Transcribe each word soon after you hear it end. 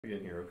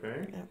In here,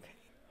 okay? Okay.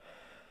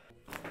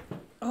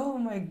 Oh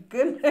my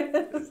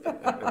goodness. Just let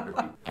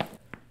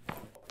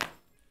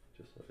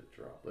it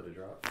drop, let it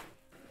drop.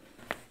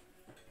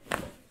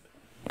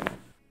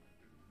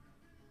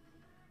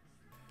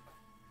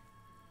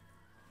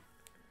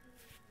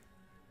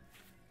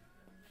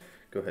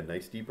 Go ahead,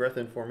 nice deep breath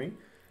in for me,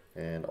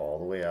 and all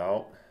the way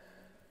out.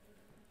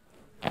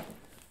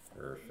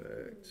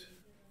 Perfect.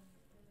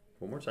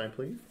 One more time,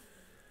 please.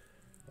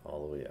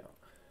 All the way out.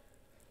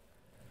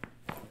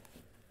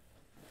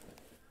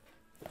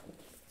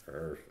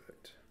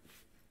 Perfect.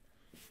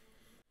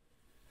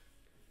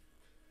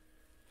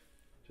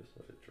 Just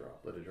let it drop,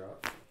 let it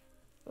drop.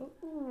 Oh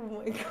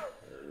my god.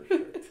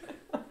 Perfect.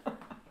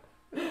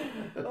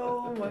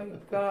 Oh my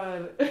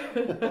god.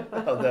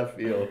 How'd that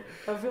feel?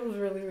 That feels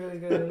really, really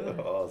good.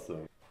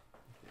 Awesome.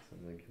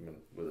 And then come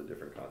in with a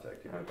different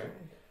contact here, okay? Okay.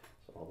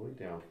 So all the way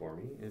down for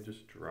me, and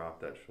just drop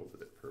that shoulder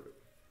there. Perfect.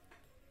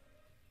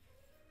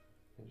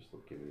 And just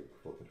give me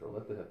full control.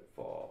 Let the head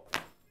fall.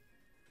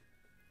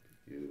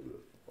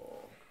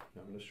 Beautiful.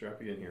 Now I'm going to strap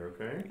you in here,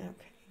 okay?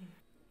 Okay.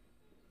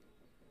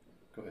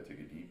 Go ahead, take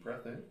a deep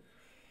breath in.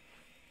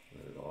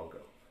 Let it all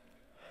go.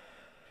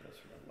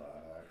 Just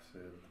relax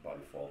it. The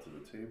body fall to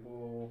the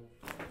table.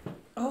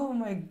 Oh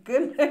my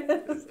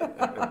goodness.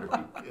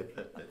 Very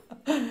good.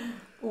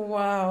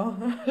 Wow.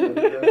 How did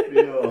that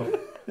feel?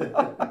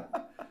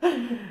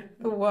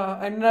 Wow,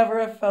 I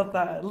never have felt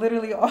that.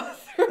 Literally all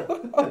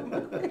through. Oh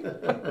my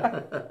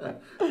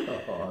god.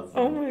 Awesome.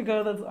 Oh my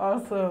god, that's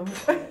awesome.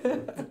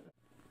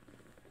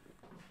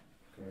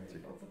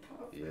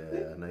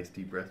 Yeah, nice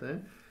deep breath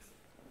in.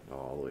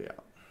 All the way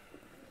out.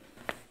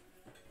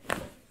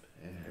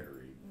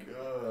 Very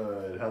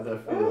good. How'd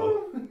that feel?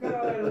 Oh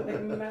god,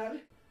 like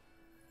mad.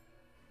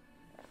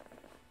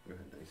 Go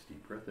ahead, nice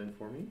deep breath in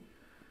for me.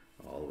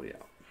 All the way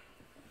out.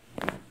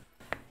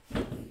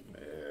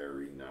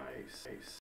 Very nice.